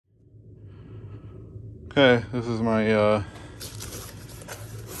Okay, this is my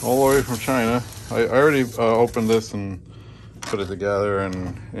all the way from China. I already opened this and put it together,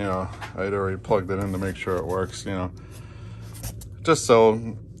 and I'd already plugged it in to make sure it works, just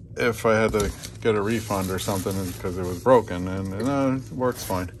so if I had to get a refund or something because it was broken, and it works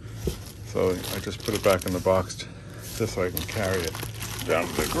fine. So I just put it back in the box just so I can carry it down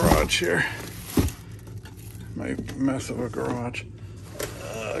to the garage here. My mess of a garage.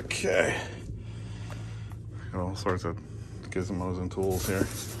 Okay. Got all sorts of gizmos and tools here.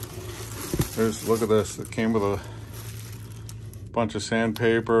 Look at this. It came with a bunch of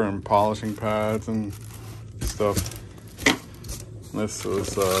sandpaper and polishing pads and stuff. This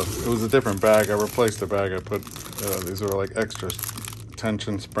was it was a different bag. I replaced the bag. I put these are like extra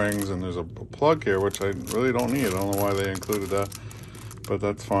tension springs, and there's a plug here which I really don't need. I don't know why they included that, but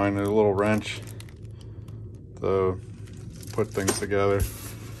that's fine. There's a little wrench to put things together,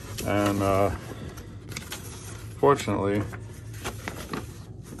 and fortunately, you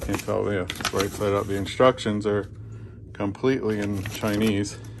can't tell, right side up. The instructions are completely in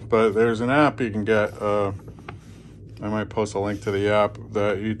Chinese, but there's an app you can get. I might post a link to the app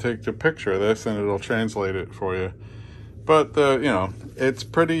that you take a picture of this and it'll translate it for you. But it's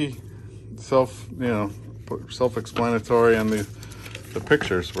pretty self-explanatory, and the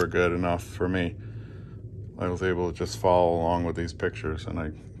pictures were good enough for me. I was able to just follow along with these pictures, and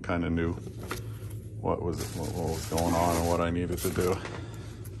I kind of knew what was going on and what I needed to do.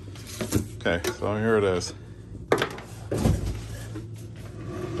 Okay, so here it is.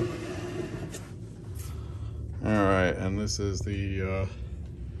 All right, and this is the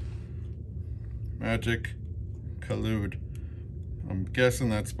Magic Cloud. I'm guessing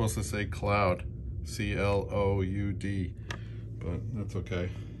that's supposed to say cloud, C-L-O-U-D, but that's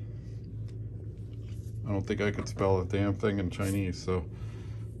okay. I don't think I could spell a damn thing in Chinese, so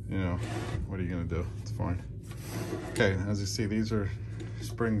what are you gonna do? It's fine. Okay, as you see, these are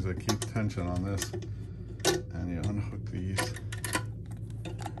springs that keep tension on this, and you unhook these,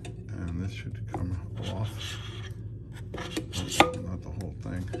 and this should come off. Not the whole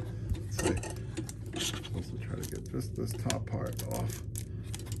thing. Let's see. I'm supposed to try to get just this top part off.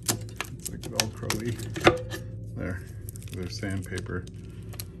 It's like Velcro-y. There. There's sandpaper.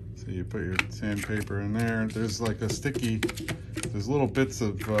 So you put your sandpaper in there. There's like a sticky. There's little bits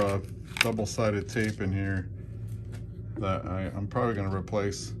of double-sided tape in here that I'm probably going to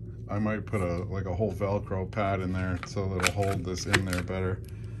replace. I might put a whole Velcro pad in there so that it'll hold this in there better.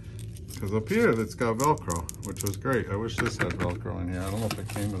 Because up here, it's got Velcro, which was great. I wish this had Velcro in here. I don't know if it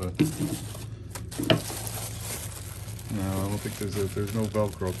came with a... No, I don't think there's no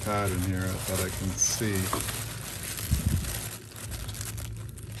Velcro pad in here that I can see.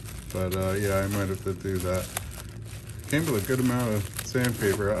 But yeah, I might have to do that. Came with a good amount of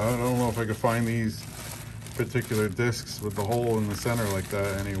sandpaper. I don't know if I could find these particular discs with the hole in the center like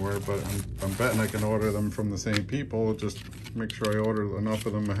that anywhere, but I'm betting I can order them from the same people. Just make sure I order enough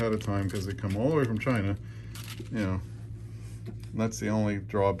of them ahead of time, because they come all the way from China. That's the only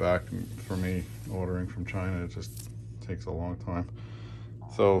drawback for me ordering from China. It just takes a long time.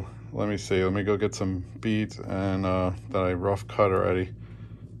 So let me see. Let me go get some beads and that I rough cut already,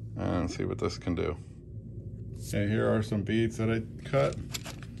 and see what this can do. Okay, here are some beads that I cut,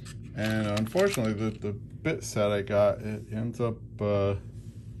 and unfortunately the bit set I got, it ends up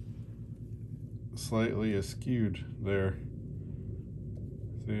slightly askewed there.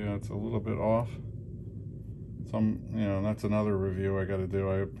 See, it's a little bit off. That's another review I got to do.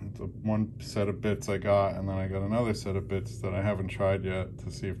 It's one set of bits I got, and then I got another set of bits that I haven't tried yet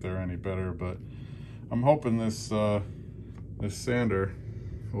to see if they're any better. But I'm hoping this this sander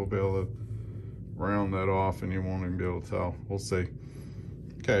will be able to round that off, and you won't even be able to tell. We'll see.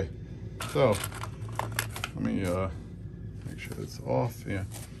 Okay, so let me make sure it's off. Yeah.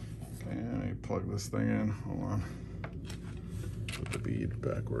 Okay, let me plug this thing in. Hold on. Put the bead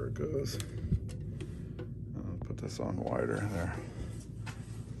back where it goes. Put this on wider there.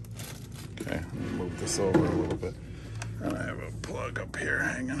 Okay, let me move this over a little bit. And I have a plug up here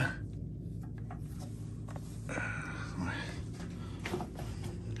hanging.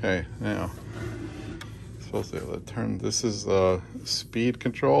 Okay, now supposed to be able to turn. This is speed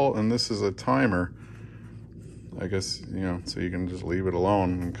control, and this is a timer. I guess, so you can just leave it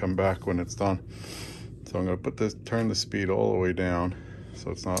alone and come back when it's done. So I'm gonna turn the speed all the way down,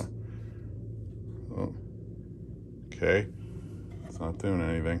 so it's not, okay, it's not doing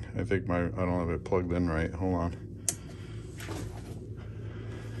anything. I think I don't have it plugged in right. Hold on.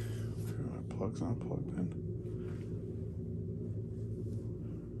 My plug's not plugged in.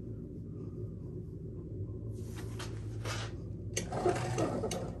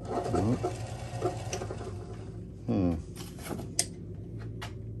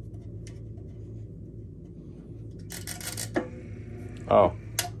 Oh.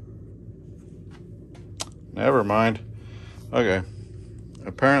 Never mind. Okay.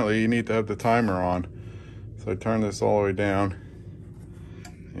 Apparently you need to have the timer on. So I turn this all the way down.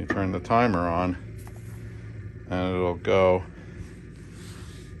 You turn the timer on and it'll go.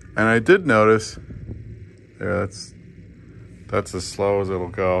 And I did notice, there, that's as slow as it'll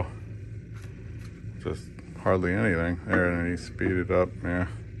go. Just hardly anything. There, and you speed it up, yeah.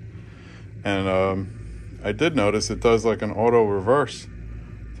 And I did notice it does like an auto reverse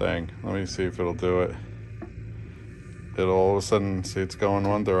thing. Let me see if it'll do it. It'll all of a sudden, see it's going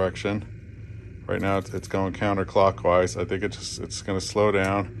one direction. Right now it's going counterclockwise. I think it's gonna slow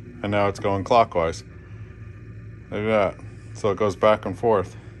down, and now it's going clockwise. Look at that. So it goes back and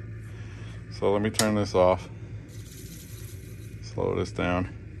forth. So let me turn this off. Slow this down.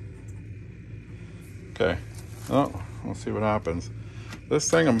 Okay. Oh, we'll see what happens. This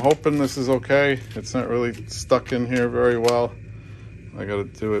thing, I'm hoping this is okay. It's not really stuck in here very well. I gotta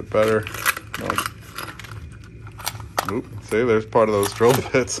do it better. Oop, see, there's part of those drill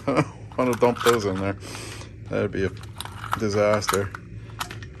bits. I want to dump those in there. That'd be a disaster.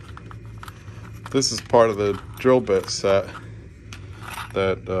 This is part of the drill bit set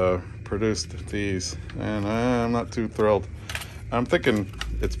that produced these, and I'm not too thrilled. I'm thinking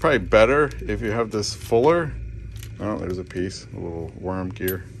it's probably better if you have this fuller. Oh, there's a piece, a little worm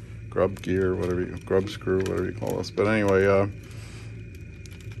gear, grub gear, whatever grub screw, whatever you call this. But anyway,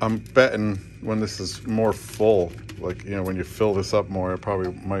 I'm betting when this is more full, like, you know, when you fill this up more, it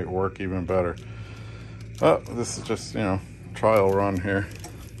probably might work even better. Oh, this is just, you know, trial run here.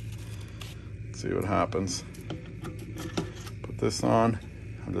 Let's see what happens. Put this on.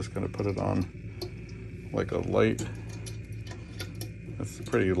 I'm just gonna put it on like a light. It's a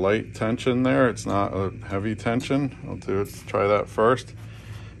pretty light tension there. It's not a heavy tension. Let's try that first.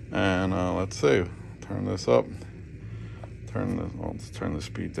 And let's see. Turn this up. Let's turn the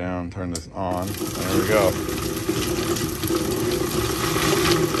speed down. Turn this on. There we go.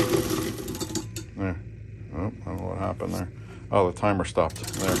 There. Oh, I don't know what happened there. Oh, the timer stopped.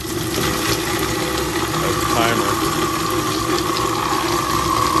 There. That's the timer.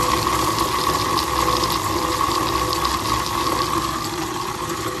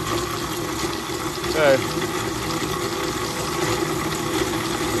 Okay.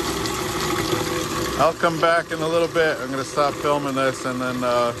 I'll come back in a little bit. I'm gonna stop filming this and then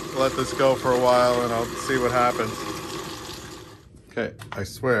let this go for a while and I'll see what happens. Okay, I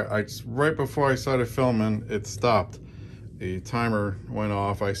swear, right before I started filming, it stopped. The timer went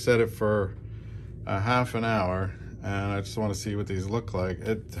off. I set it for a half an hour and I just want to see what these look like.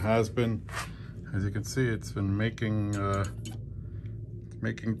 It has been, as you can see, it's been making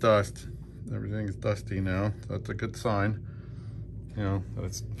dust. Everything is dusty now. That's a good sign, you know, that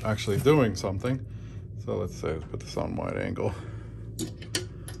it's actually doing something. So let's say, let's put this on wide angle.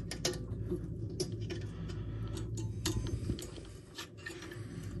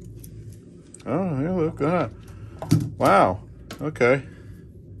 Oh, yeah, look at that. Wow, okay.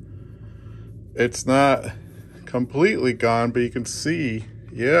 It's not completely gone, but you can see,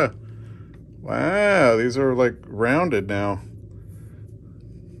 yeah. Wow, these are like rounded now.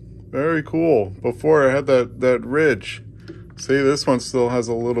 Very cool. Before I had that ridge. See, this one still has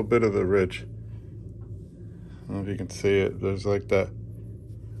a little bit of the ridge. I don't know if you can see it. There's like that.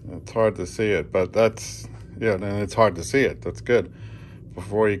 It's hard to see it, but that's, yeah, and it's hard to see it. That's good.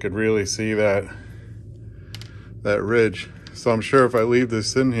 Before you could really see that ridge. So I'm sure if I leave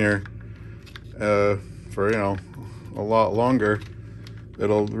this in here for, you know, a lot longer,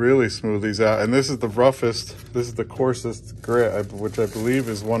 it'll really smooth these out. And this is the roughest, this is the coarsest grit, which I believe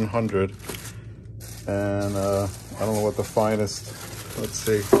is 100. And I don't know what the finest, let's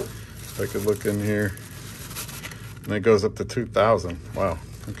see if I could look in here. And it goes up to 2,000. Wow,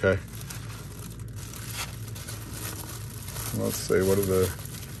 okay. Let's see, what are the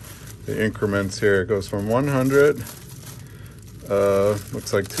increments here? It goes from 100,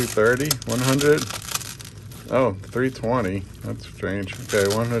 looks like 230, 100. Oh, 320. That's strange. Okay,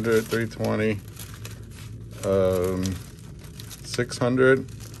 100, 320,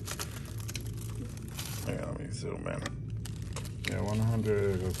 600. Yeah, let me zoom in. Yeah,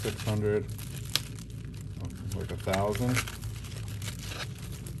 100, goes 600, like 1,000,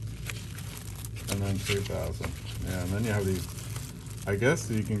 and then 2,000. Yeah, and then you have these. I guess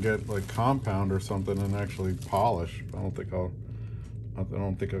you can get like compound or something and actually polish. I don't think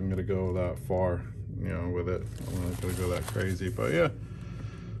I'm gonna go that far, you know, with it. I'm not gonna go that crazy, but yeah.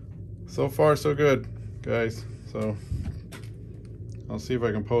 So far, so good, guys. So I'll see if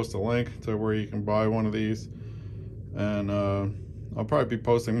I can post a link to where you can buy one of these, and I'll probably be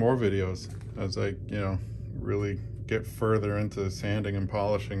posting more videos as I, you know, really get further into sanding and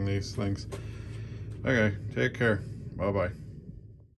polishing these things. Okay, take care. Bye-bye.